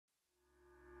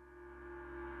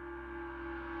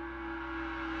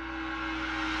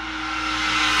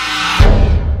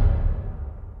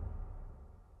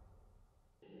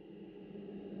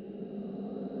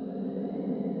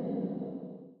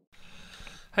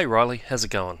Hey Riley, how's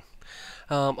it going?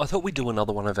 I thought we'd do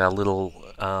another one of our little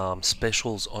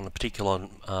specials on a particular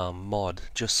mod,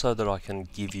 just so that I can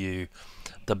give you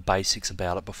the basics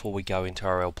about it before we go into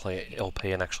our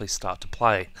LP and actually start to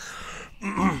play.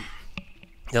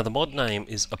 Now, the mod name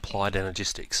is Applied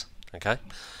Energistics. Okay,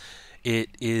 it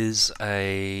is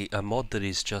a mod that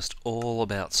is just all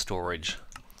about storage.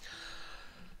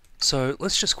 So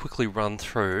let's just quickly run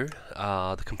through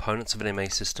the components of an ME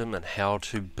system and how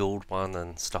to build one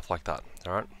and stuff like that.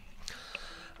 All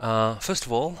right. First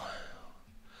of all,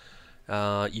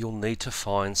 you'll need to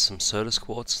find some Certus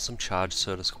quartz, some charged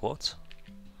Certus quartz.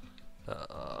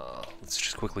 Let's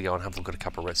just quickly go and have a look at a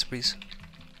couple of recipes.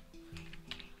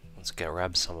 Let's go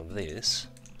grab some of this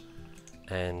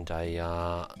and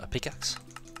a pickaxe.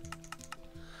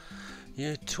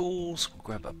 Yeah, tools. We'll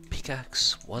grab a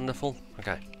pickaxe. Wonderful.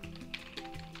 Okay.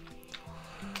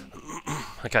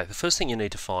 Okay, the first thing you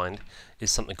need to find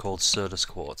is something called Certus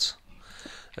quartz.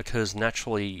 It occurs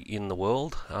naturally in the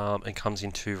world and comes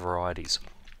in two varieties.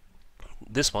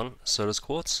 This one, Certus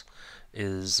quartz,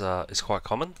 is quite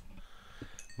common.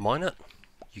 Mine it,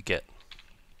 you get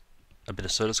a bit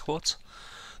of Certus quartz.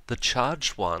 The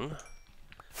charged one,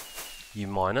 you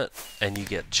mine it and you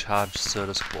get charged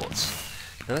Certus quartz.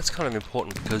 Now that's kind of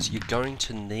important because you're going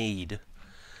to need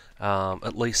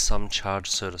at least some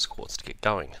charged Certus quartz to get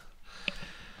going.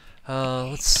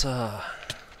 Let's oh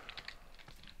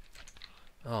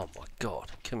my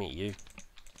god, come here you.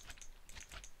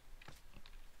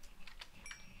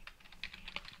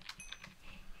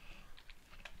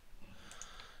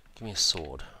 Give me a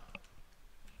sword.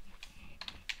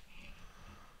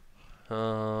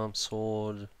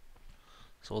 Sword.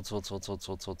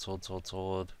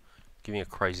 Sword. Give me a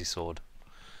crazy sword.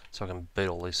 So I can beat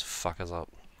all these fuckers up.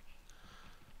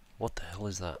 What the hell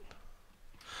is that?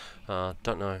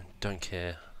 Don't know, don't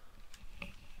care.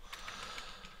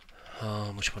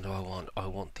 Which one do I want? I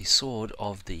want the sword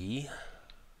of the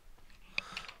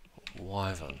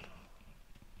wyvern.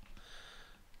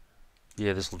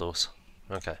 Yeah, this'll do us.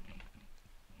 Okay.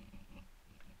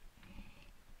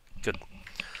 Good.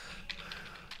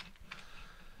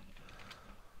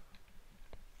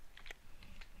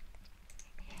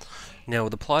 Now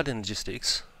with Applied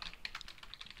Energistics,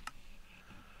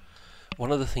 one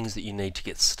of the things that you need to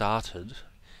get started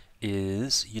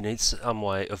is you need some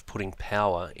way of putting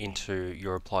power into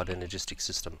your Applied Energistics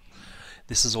system.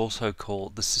 This is also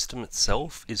called, the system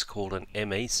itself is called an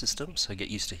ME system, so get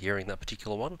used to hearing that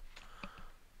particular one.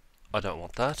 I don't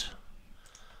want that.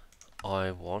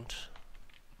 I want...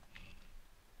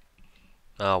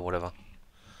 whatever.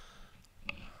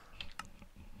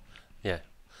 Yeah.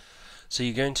 So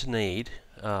you're going to need,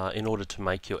 in order to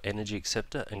make your energy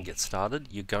acceptor and get started,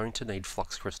 you're going to need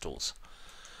flux crystals.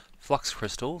 Flux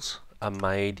crystals are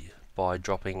made by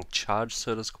dropping charged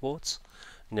Certus quartz,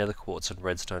 nether quartz and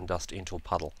redstone dust into a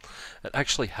puddle. It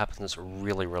actually happens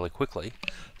really, really quickly.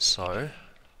 So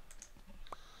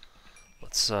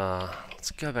let's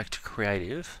go back to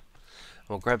creative.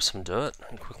 We'll grab some dirt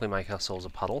and quickly make ourselves a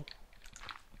puddle.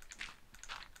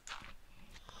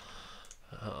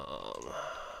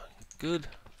 Good.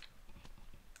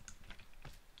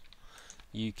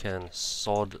 You can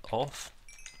sod off.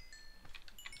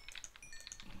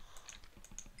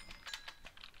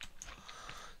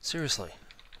 Seriously.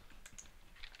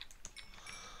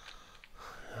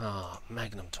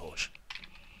 Magnum torch.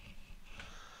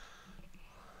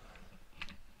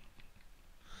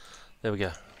 There we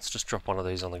go. Let's just drop one of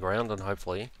these on the ground and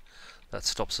hopefully that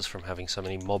stops us from having so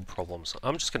many mob problems.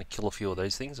 I'm just going to kill a few of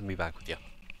these things and be back with you.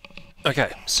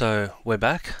 Okay, so we're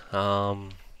back.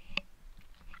 So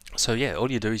yeah,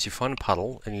 all you do is you find a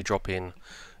puddle and you drop in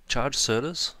charged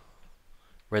Certus,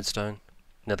 redstone,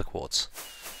 nether quartz.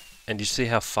 And you see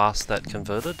how fast that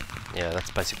converted? Yeah, that's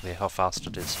basically how fast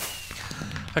it is.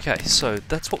 Okay, so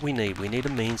that's what we need. We need a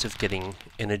means of getting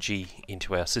energy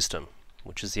into our system,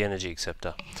 which is the energy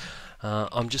acceptor.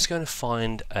 I'm just going to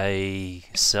find a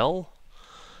cell.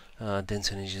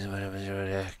 Dense energy,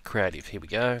 creative. Here we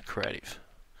go, creative.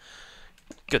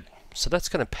 Good. So that's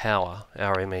going to power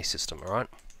our ME system, alright?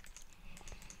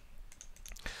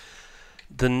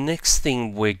 The next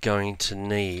thing we're going to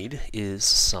need is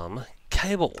some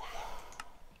cable.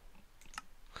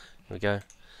 Here we go.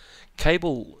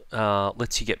 Cable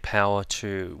lets you get power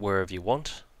to wherever you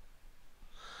want.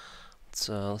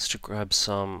 Let's just grab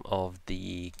some of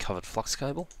the covered flux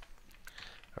cable.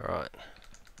 Alright.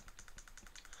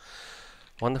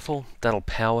 Wonderful. That'll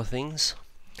power things.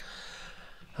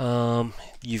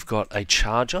 You've got a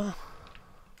charger.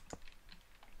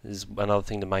 This is another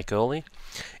thing to make early.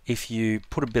 If you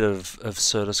put a bit of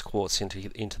Certus quartz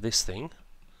into this thing,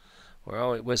 Where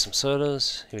are we? Where's some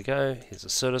Certas? Here we go. Here's the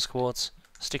Certas quartz.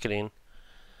 Stick it in.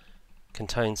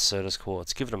 Contains Certas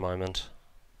quartz. Give it a moment,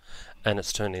 and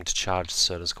it's turned into charged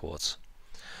Certas quartz.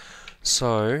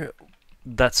 So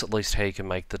that's at least how you can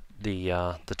make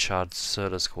the charged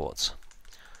Certas quartz.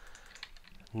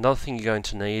 Another thing you're going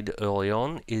to need early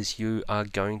on is you are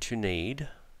going to need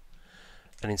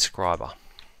an inscriber.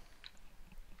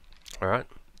 Alright.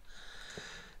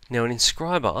 Now an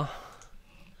inscriber,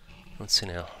 let's see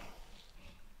now.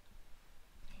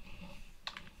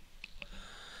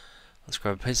 Let's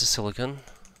grab a piece of silicon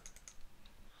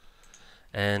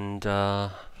and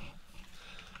a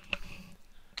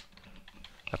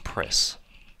press.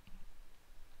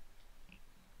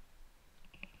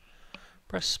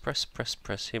 Press, press, press,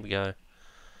 press. Here we go.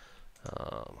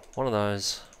 One of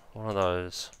those, one of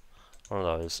those, one of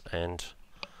those, and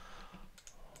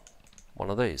one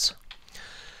of these.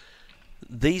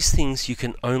 These things you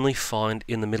can only find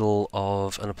in the middle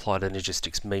of an Applied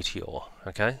Energistics meteor.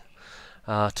 Okay.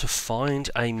 To find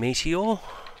a meteor,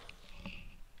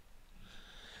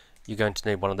 you're going to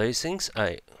need one of these things.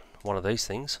 A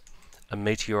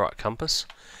meteorite compass.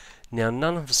 Now,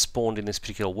 none of us spawned in this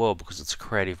particular world because it's a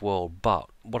creative world, but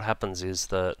what happens is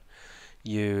that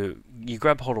you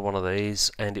grab hold of one of these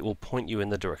and it will point you in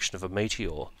the direction of a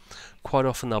meteor. Quite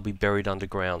often they'll be buried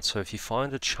underground, so if you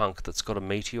find a chunk that's got a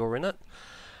meteor in it,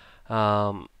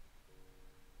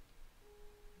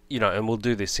 you know, and we'll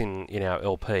do this in our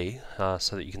LP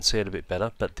so that you can see it a bit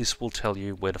better, but this will tell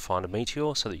you where to find a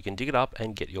meteor so that you can dig it up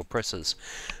and get your presses.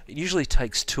 It usually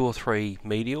takes 2 or 3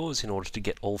 meteors in order to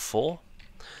get all 4.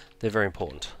 They're very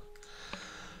important.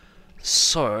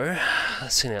 So,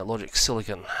 let's see now, logic,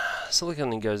 silicon.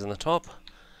 Silicon goes in the top,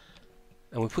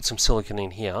 and we put some silicon in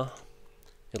here.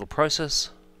 It'll process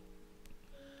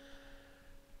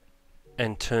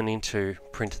and turn into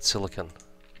printed silicon.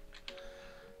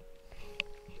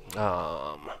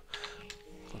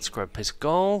 Let's grab a piece of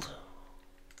gold.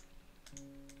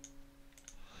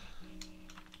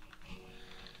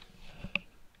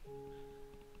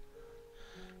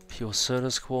 Pure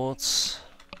Certas quartz.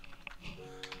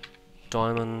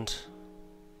 Diamond.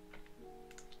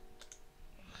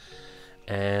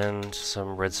 And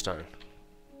some redstone.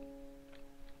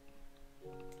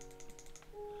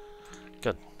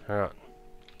 Good. Alright.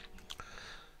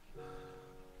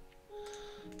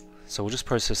 So we'll just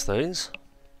process these.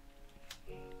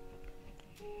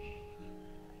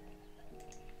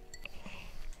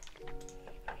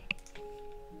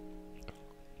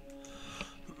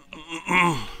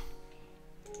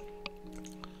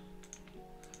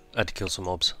 I had to kill some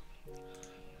mobs.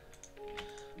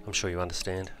 I'm sure you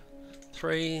understand.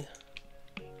 3.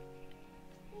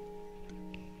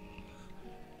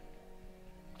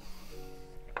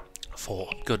 4.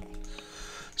 Good.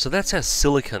 So that's our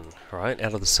silicon, right,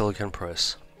 out of the silicon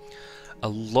press. A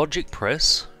logic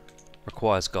press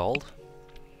requires gold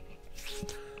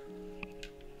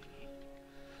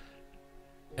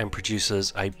and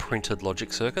produces a printed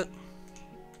logic circuit.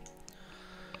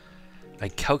 A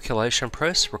calculation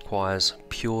press requires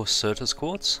pure Certas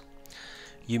quartz.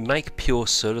 You make pure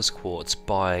Certas quartz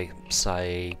by,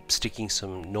 say, sticking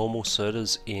some normal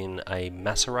Certas in a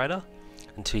macerator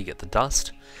until you get the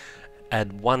dust.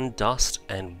 Add 1 dust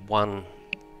and 1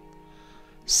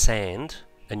 sand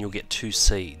and you'll get 2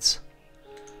 seeds.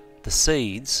 The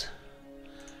seeds,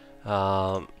 you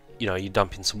know, you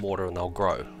dump in some water and they'll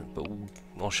grow, but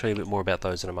I'll show you a bit more about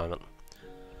those in a moment.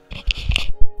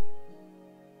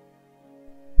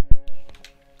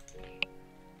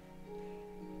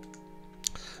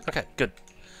 Okay, good.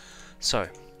 So,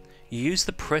 you use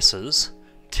the presses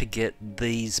to get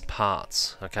these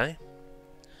parts, okay?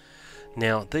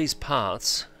 Now, these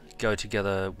parts go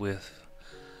together with,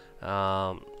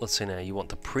 let's see now, you want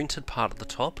the printed part at the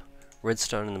top,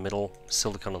 redstone in the middle,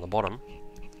 silicon on the bottom.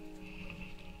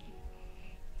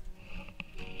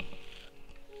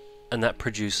 And that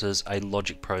produces a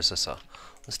logic processor.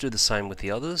 Let's do the same with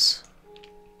the others.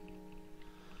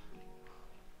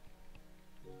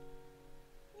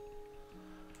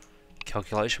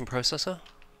 Calculation processor.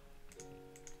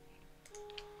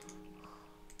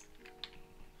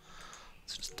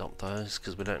 Let's just dump those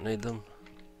because we don't need them.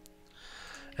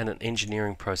 And an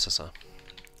engineering processor.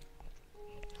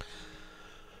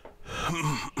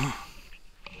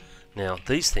 Now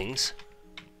these things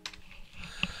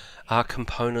are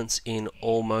components in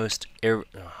almost every...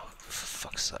 Oh, for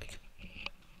fuck's sake.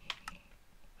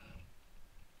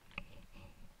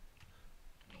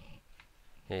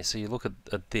 Yeah, so you look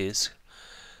at this.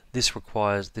 This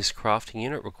crafting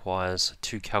unit requires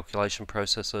 2 calculation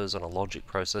processors and a logic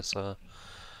processor.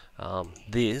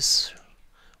 This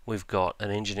we've got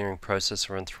an engineering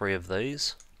processor and 3 of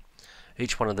these.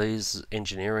 Each one of these is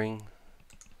engineering,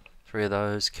 3 of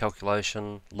those,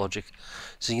 calculation, logic.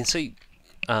 So you can see,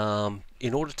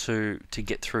 in order to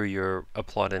get through your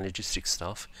Applied Energistics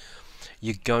stuff,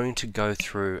 you're going to go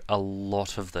through a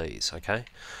lot of these, okay?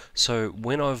 So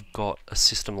when I've got a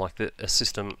system like that, a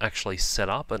system actually set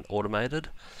up and automated,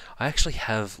 I actually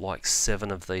have like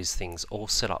 7 of these things all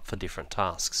set up for different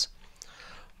tasks.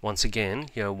 Once again,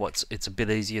 you know, it's a bit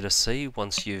easier to see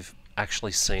once you've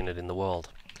actually seen it in the world.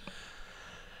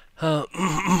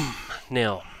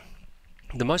 Now,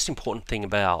 the most important thing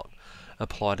about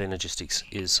Applied Energistics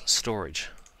is storage.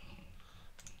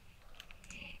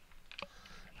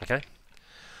 Okay?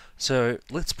 So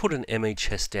let's put an ME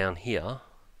chest down here,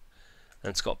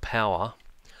 and it's got power,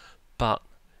 but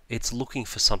it's looking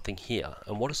for something here,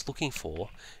 and what it's looking for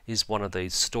is one of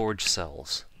these storage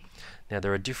cells. Now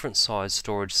there are different size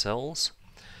storage cells.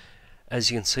 As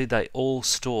you can see, they all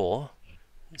store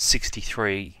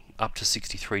 63 up to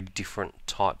 63 different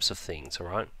types of things,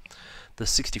 alright? The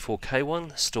 64K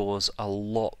one stores a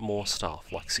lot more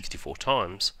stuff, like 64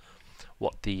 times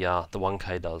what the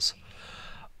 1K does.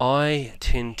 I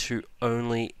tend to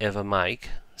only ever make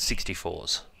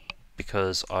 64s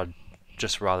because I'd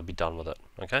just rather be done with it,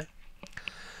 okay?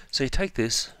 So you take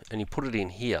this and you put it in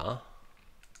here,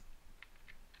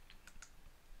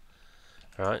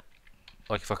 alright?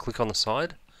 Like if I click on the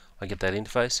side, I get that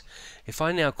interface. If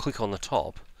I now click on the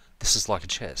top, this is like a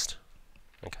chest,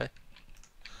 okay?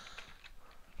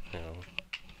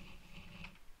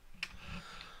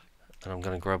 And I'm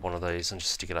going to grab one of these and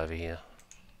just stick it over here.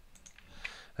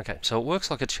 Okay, so it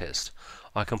works like a chest.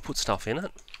 I can put stuff in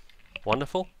it.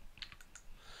 Wonderful.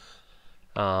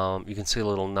 You can see a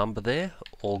little number there.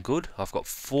 All good. I've got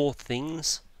 4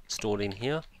 things stored in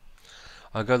here.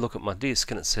 I go look at my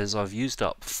disk and it says I've used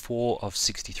up 4 of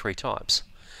 63 types.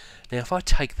 Now if I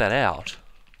take that out,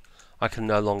 I can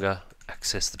no longer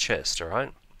access the chest,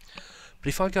 alright? But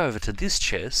if I go over to this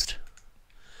chest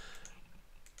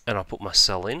and I put my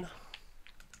cell in,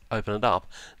 open it up,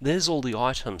 there's all the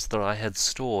items that I had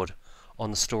stored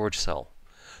on the storage cell.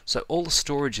 So all the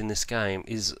storage in this game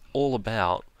is all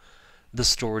about the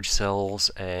storage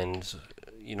cells and,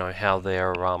 you know, how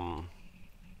they're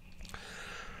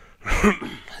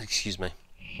excuse me,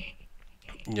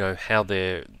 you know, how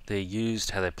they're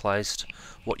used, how they're placed,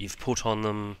 what you've put on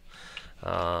them,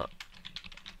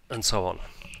 and so on.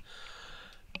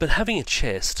 But having a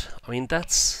chest, I mean,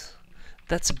 that's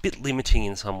a bit limiting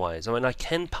in some ways. I mean, I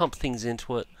can pump things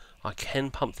into it, I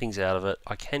can pump things out of it,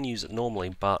 I can use it normally,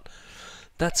 but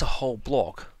that's a whole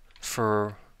block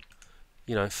for,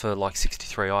 you know, for like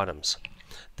 63 items.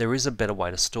 There is a better way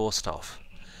to store stuff,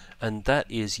 and that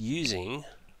is using,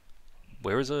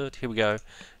 where is it? Here we go,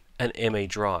 an ME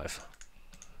drive.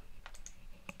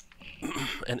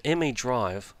 An ME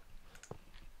drive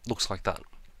looks like that.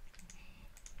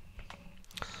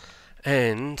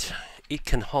 And it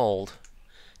can hold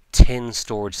 10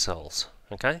 storage cells,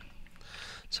 okay?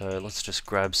 So let's just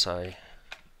grab, say,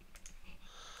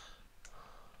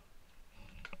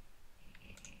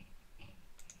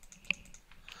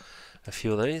 a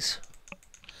few of these.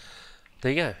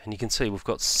 There you go, and you can see we've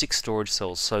got 6 storage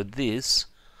cells. So this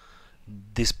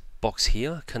box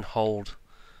here can hold,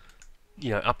 you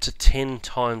know, up to 10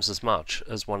 times as much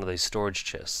as one of these storage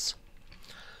chests.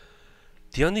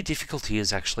 The only difficulty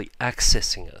is actually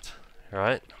accessing it,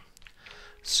 right?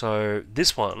 So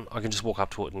this one, I can just walk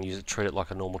up to it and use it, treat it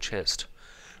like a normal chest.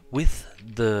 With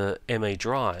the ME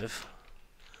drive,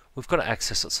 we've got to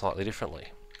access it slightly differently.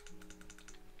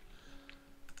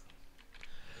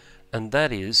 And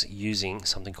that is using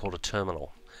something called a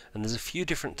terminal. And there's a few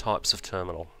different types of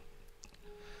terminal.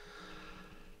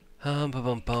 Where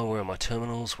are my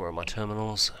terminals? Where are my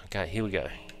terminals? Okay, here we go.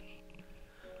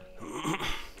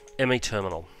 ME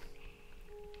terminal.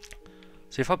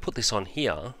 So if I put this on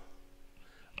here,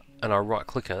 and I right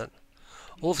click it,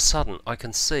 all of a sudden I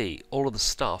can see all of the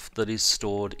stuff that is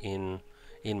stored in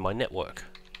my network.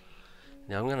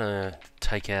 Now I'm going to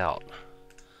take out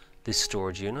this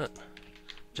storage unit,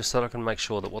 just so that I can make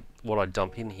sure that what I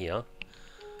dump in here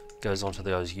goes onto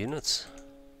those units.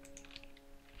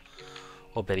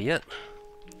 Or better yet,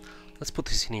 let's put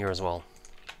this in here as well.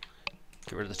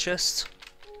 Get rid of the chests.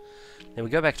 Now we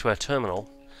go back to our terminal,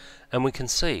 and we can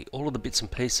see all of the bits and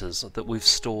pieces that we've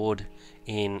stored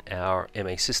in our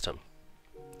ME system.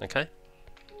 Okay?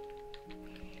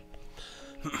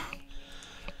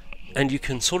 And you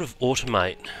can sort of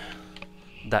automate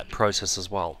that process as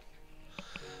well.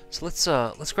 So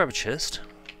let's grab a chest,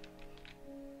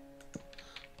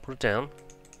 put it down,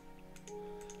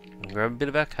 and grab a bit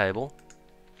of our cable,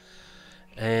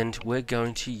 and we're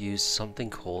going to use something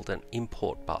called an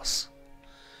import bus.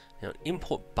 Now,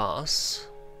 import bus,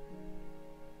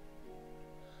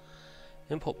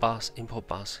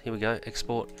 here we go,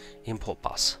 export, import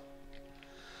bus.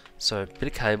 So, bit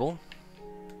of cable,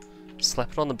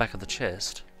 slap it on the back of the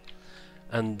chest,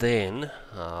 and then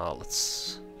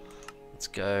let's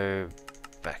go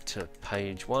back to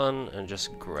page 1 and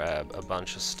just grab a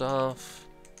bunch of stuff.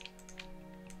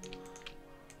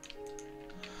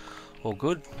 All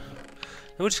good.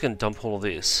 Now we're just going to dump all of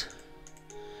this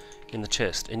in the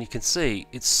chest, and you can see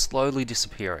it's slowly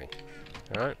disappearing.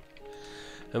 Alright?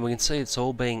 And we can see it's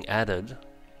all being added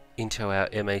into our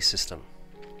MA system.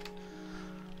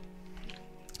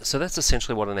 So that's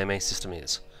essentially what an MA system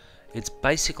is. It's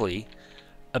basically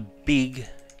a big,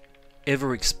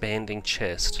 ever-expanding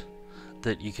chest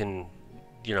that you can,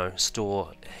 you know,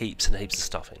 store heaps and heaps of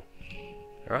stuff in.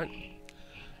 Alright?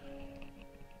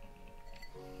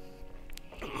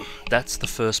 That's the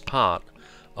first part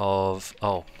of...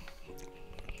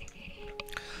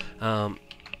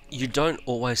 you don't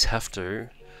always have to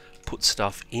put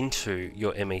stuff into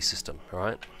your ME system,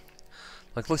 right?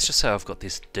 Like, let's just say I've got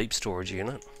this deep storage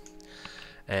unit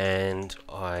and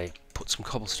I put some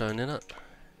cobblestone in it.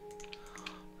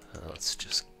 Let's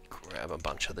just grab a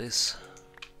bunch of this.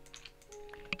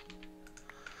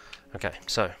 Okay,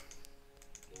 so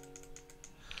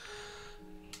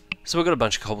we've got a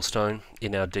bunch of cobblestone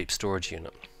in our deep storage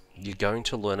unit. You're going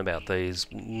to learn about these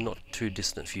not too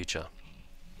distant future.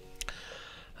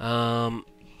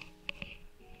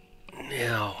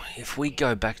 Now, if we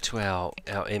go back to our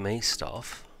ME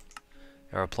stuff,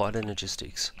 our Applied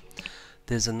Energistics,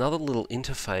 there's another little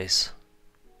interface.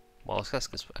 Wireless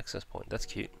access point, that's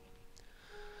cute.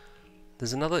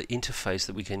 There's another interface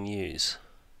that we can use.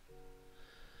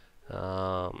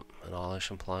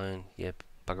 Annihilation plane, yep,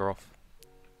 bugger off.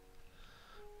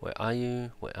 Where are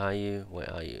you? Where are you?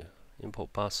 Where are you?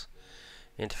 Import bus,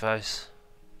 interface,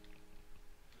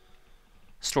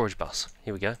 storage bus.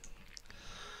 Here we go.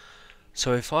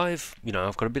 So if I've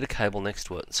got a bit of cable next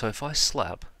to it. So if I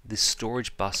slap this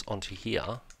storage bus onto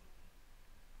here,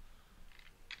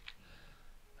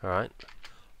 alright,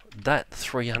 that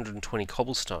 320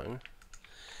 cobblestone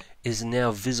is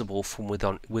now visible from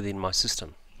within my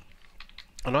system.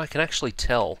 And I can actually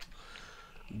tell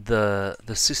the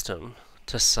system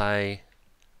to say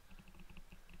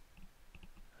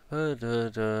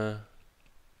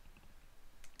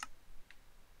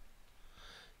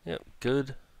yep,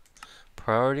 good.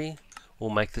 Priority.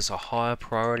 We'll make this a higher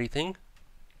priority thing.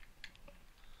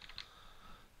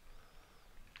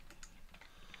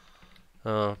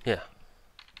 Yeah.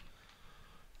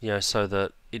 So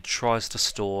that it tries to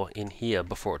store in here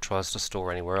before it tries to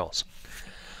store anywhere else.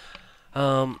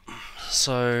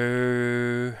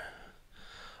 So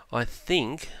I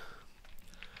think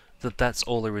that that's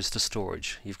all there is to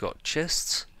storage. You've got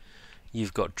chests,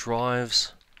 you've got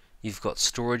drives, you've got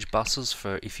storage buses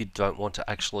for if you don't want to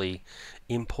actually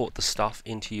import the stuff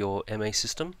into your MA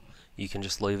system. You can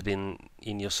just leave it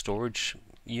in your storage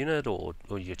unit or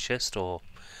your chest or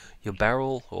your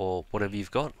barrel or whatever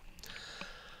you've got.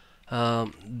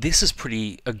 This is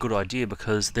a good idea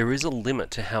because there is a limit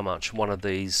to how much one of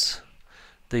these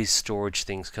storage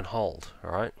things can hold,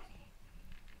 alright?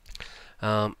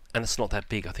 And it's not that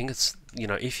big. I think it's,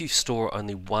 if you store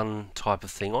only one type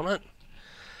of thing on it,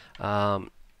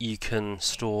 you can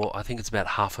store, I think it's about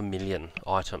 500,000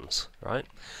 items, right?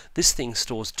 This thing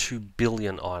stores 2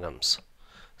 billion items.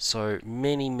 So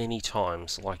many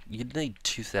times, like you'd need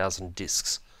 2,000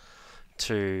 disks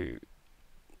to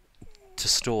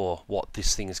store what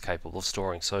this thing is capable of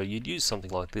storing. So you'd use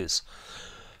something like this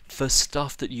for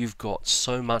stuff that you've got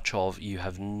so much of you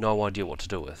have no idea what to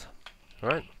do with.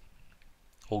 Alright?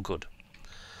 All good.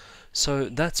 So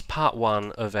that's part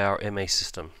one of our ME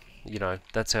system.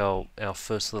 That's our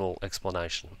first little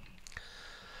explanation.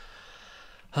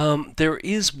 There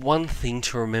is one thing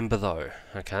to remember though,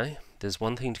 okay? There's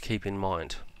one thing to keep in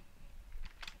mind.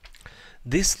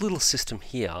 This little system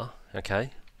here, okay,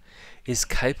 is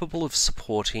capable of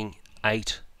supporting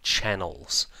 8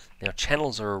 channels. Now,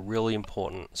 channels are a really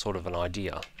important sort of an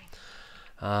idea.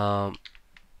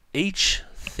 Each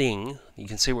thing, you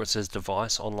can see where it says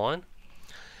device online.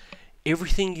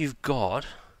 Everything you've got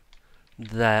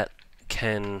that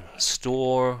can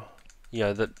store,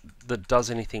 that does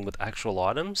anything with actual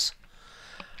items,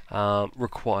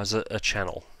 requires a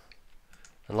channel.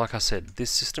 And like I said, this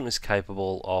system is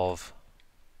capable of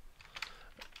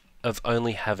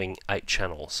only having 8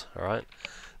 channels, alright?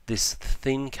 This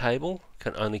thin cable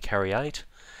can only carry 8,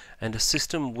 and a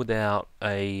system without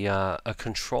a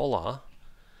controller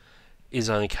is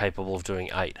only capable of doing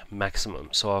 8 maximum.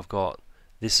 So I've got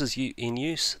This is in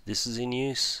use. This is in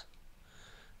use.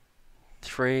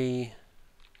 3,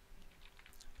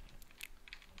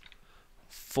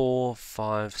 4,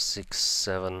 5, 6,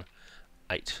 7,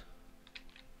 8.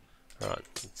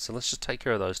 Alright, so let's just take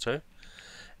care of those two.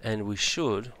 And we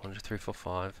should, 1, 2, 3, 4,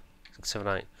 5, 6,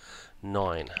 7, 8,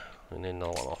 9. We need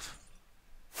another one off.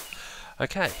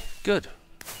 Okay, good.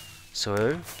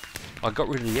 So, I got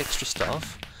rid of the extra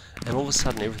stuff, and all of a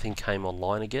sudden everything came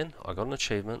online again. I got an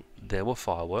achievement. There were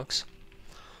fireworks.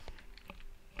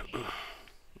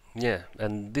 Yeah,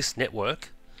 and this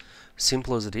network,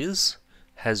 simple as it is,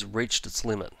 has reached its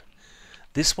limit.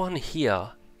 This one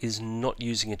here is not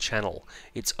using a channel.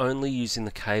 It's only using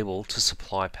the cable to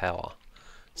supply power.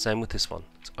 Same with this one.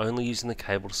 It's only using the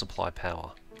cable to supply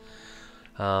power.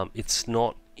 It's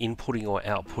not inputting or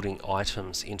outputting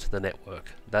items into the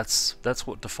network. That's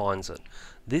what defines it.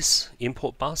 This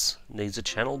import bus needs a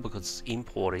channel because it's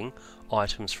importing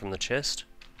items from the chest.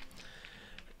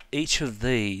 Each of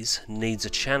these needs a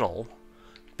channel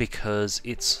because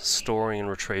it's storing and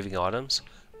retrieving items.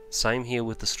 Same here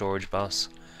with the storage bus,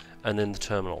 and then the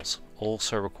terminals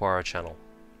also require a channel.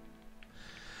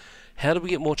 How do we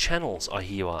get more channels, I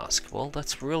hear you ask? Well,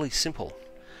 that's really simple.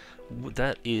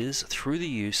 That is through the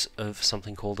use of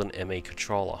something called an ME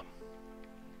controller.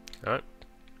 Alright.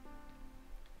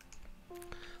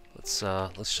 Let's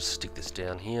just stick this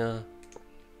down here.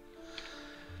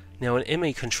 Now an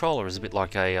ME controller is a bit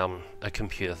like a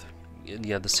computer,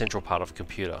 the central part of a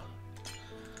computer.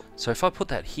 So if I put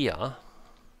that here,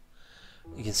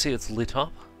 you can see it's lit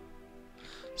up.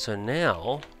 So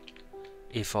now,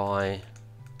 if I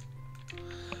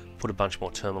put a bunch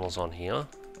more terminals on here,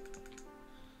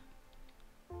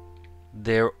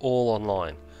 they're all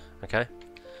online. Okay,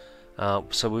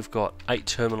 so we've got 8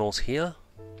 terminals here.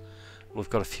 We've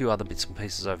got a few other bits and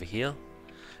pieces over here,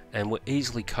 and we're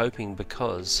easily coping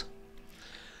because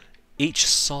each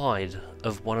side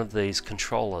of one of these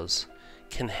controllers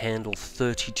can handle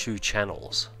 32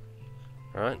 channels.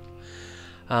 Right?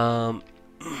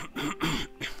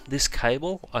 This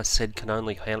cable, I said, can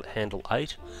only handle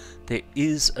 8. There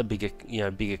is a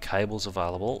bigger cables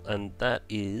available, and that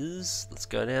is, let's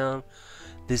go down,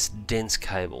 this dense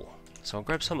cable. So I'll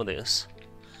grab some of this,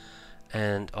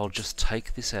 and I'll just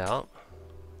take this out,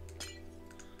 and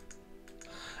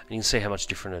you can see how much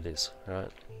different it is.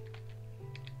 Right?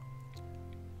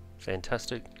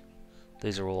 Fantastic.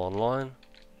 These are all online.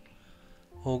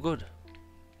 All good.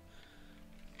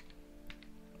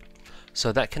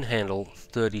 So that can handle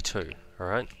 32,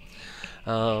 alright?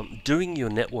 Doing your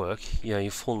network, your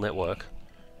full network,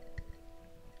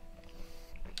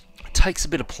 takes a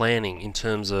bit of planning in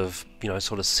terms of,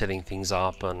 sort of setting things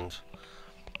up and,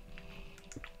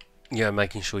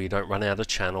 making sure you don't run out of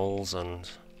channels and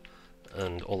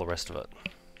all the rest of it.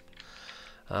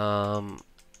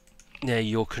 Now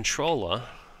your controller,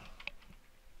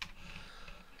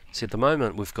 see at the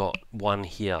moment we've got one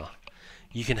here.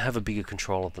 You can have a bigger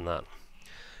controller than that.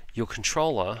 Your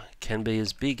controller can be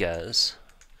as big as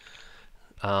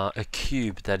a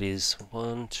cube that is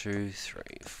 1, 2, 3,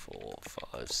 4,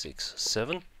 5, 6,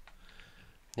 7.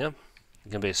 Yeah, it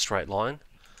can be a straight line.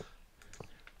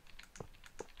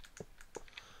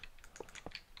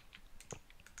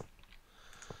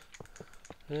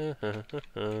 Yep,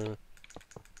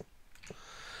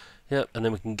 and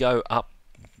then we can go up,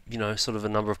 sort of a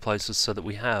number of places so that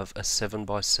we have a 7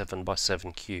 by 7 by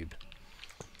 7 cube.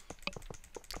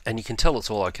 And you can tell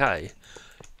it's all okay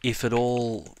if it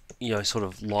all, sort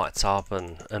of lights up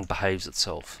and behaves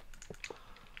itself.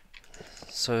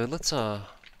 So let's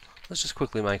just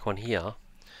quickly make one here.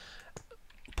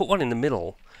 Put one in the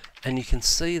middle, and you can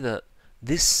see that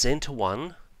this center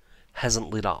one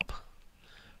hasn't lit up.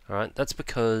 Alright, that's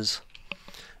because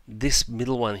this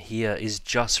middle one here is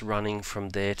just running from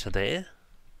there to there.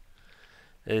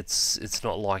 It's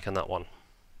not like on that one.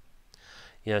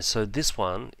 So this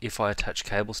one, if I attach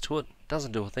cables to it,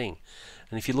 doesn't do a thing.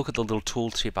 And if you look at the little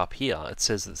tooltip up here, it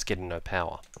says that it's getting no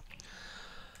power.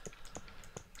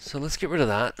 So let's get rid of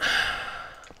that.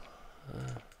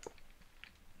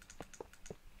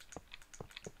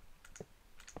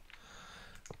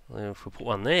 If we put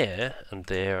one there, and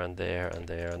there, and there, and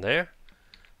there, and there,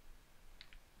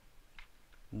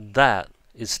 that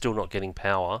is still not getting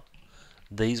power.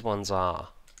 These ones are.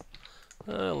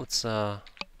 Let's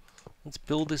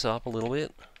build this up a little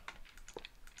bit.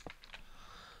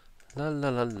 La la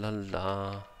la la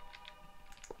la.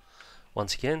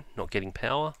 Once again, not getting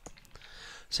power.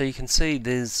 So you can see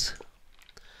there's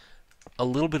a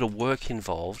little bit of work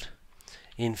involved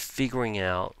in figuring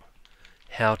out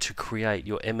how to create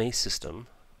your ME system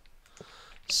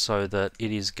so that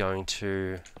it is going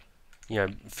to,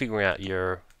 figuring out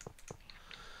your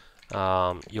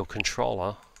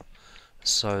controller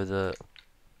so that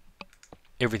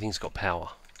everything's got power.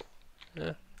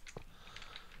 Yeah.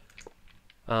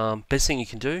 Best thing you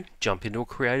can do, jump into a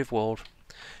creative world.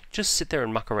 Just sit there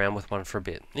and muck around with one for a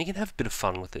bit. And you can have a bit of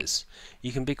fun with this.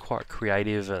 You can be quite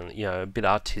creative and a bit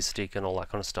artistic and all that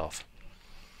kind of stuff.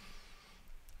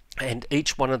 And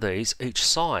each one of these, each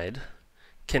side,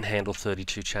 can handle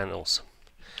 32 channels.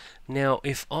 Now,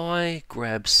 if I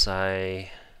grab,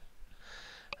 say,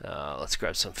 let's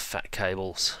grab some fat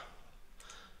cables.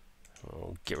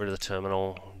 I'll get rid of the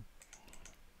terminal.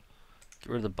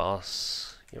 Get rid of the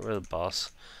bus. Get rid of the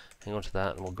bus. Hang on to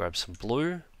that, and we'll grab some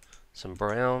blue, some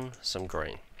brown, some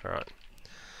green. Alright.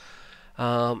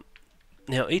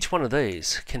 Now each one of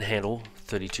these can handle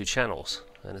 32 channels,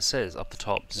 and it says up the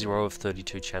top 0 of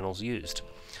 32 channels used.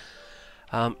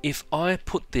 If I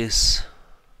put this,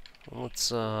 let's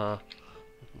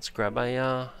grab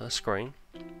a screen,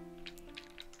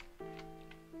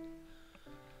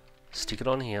 stick it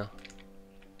on here.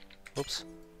 Oops.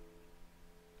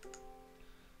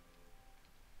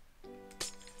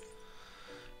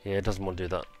 Yeah, it doesn't want to do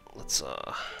that. Let's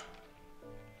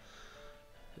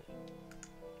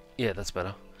yeah, that's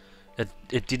better.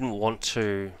 It didn't want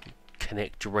to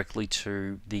connect directly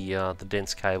to the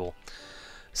dense cable.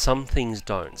 Some things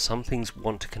don't. Some things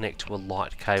want to connect to a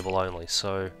light cable only.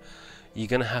 So you're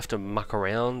going to have to muck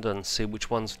around and see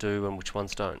which ones do and which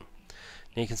ones don't.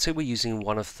 Now you can see we're using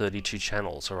one of 32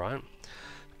 channels, alright?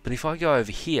 But if I go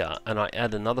over here and I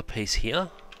add another piece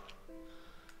here,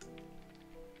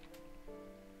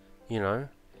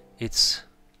 it's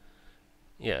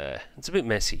a bit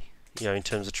messy, in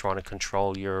terms of trying to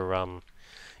control your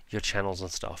channels and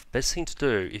stuff. Best thing to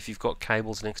do, if you've got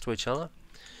cables next to each other,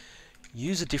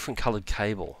 use a different coloured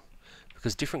cable,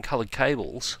 because different coloured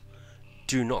cables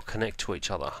do not connect to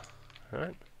each other,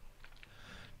 right?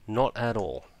 Not at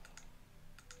all.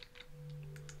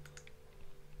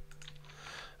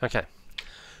 Okay,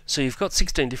 so you've got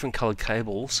 16 different coloured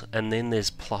cables, and then there's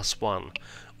 +1,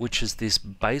 which is this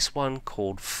base one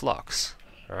called flux.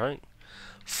 Alright,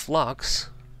 flux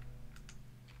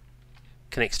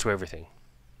connects to everything.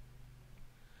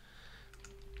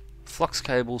 Flux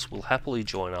cables will happily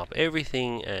join up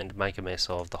everything and make a mess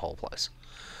of the whole place.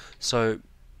 So,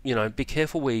 be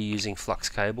careful where you're using flux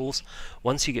cables.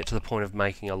 Once you get to the point of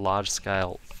making a large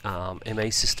scale ME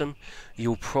system,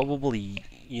 you'll probably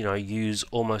use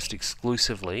almost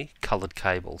exclusively coloured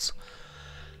cables.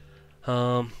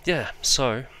 Yeah,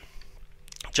 so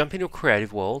jump into a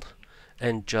creative world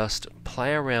and just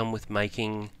play around with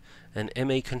making an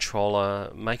ME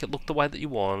controller, make it look the way that you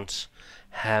want,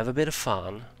 have a bit of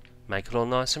fun, make it all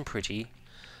nice and pretty,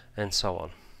 and so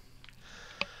on.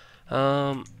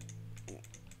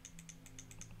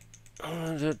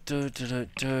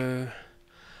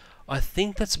 I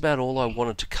think that's about all I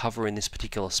wanted to cover in this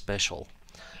particular special.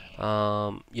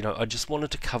 I just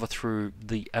wanted to cover through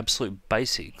the absolute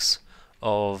basics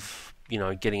of,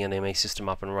 getting an ME system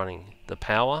up and running. The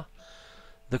power,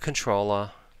 the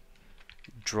controller,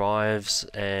 drives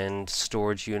and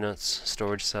storage units,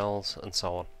 storage cells, and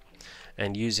so on.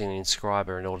 And using an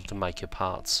inscriber in order to make your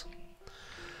parts.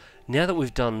 Now that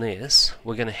we've done this,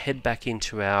 we're going to head back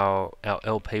into our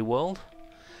LP world,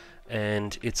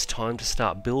 and it's time to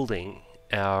start building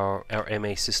our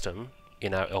ME system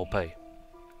in our LP.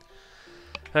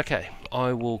 Okay,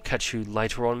 I will catch you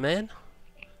later on, man.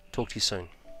 Talk to you soon.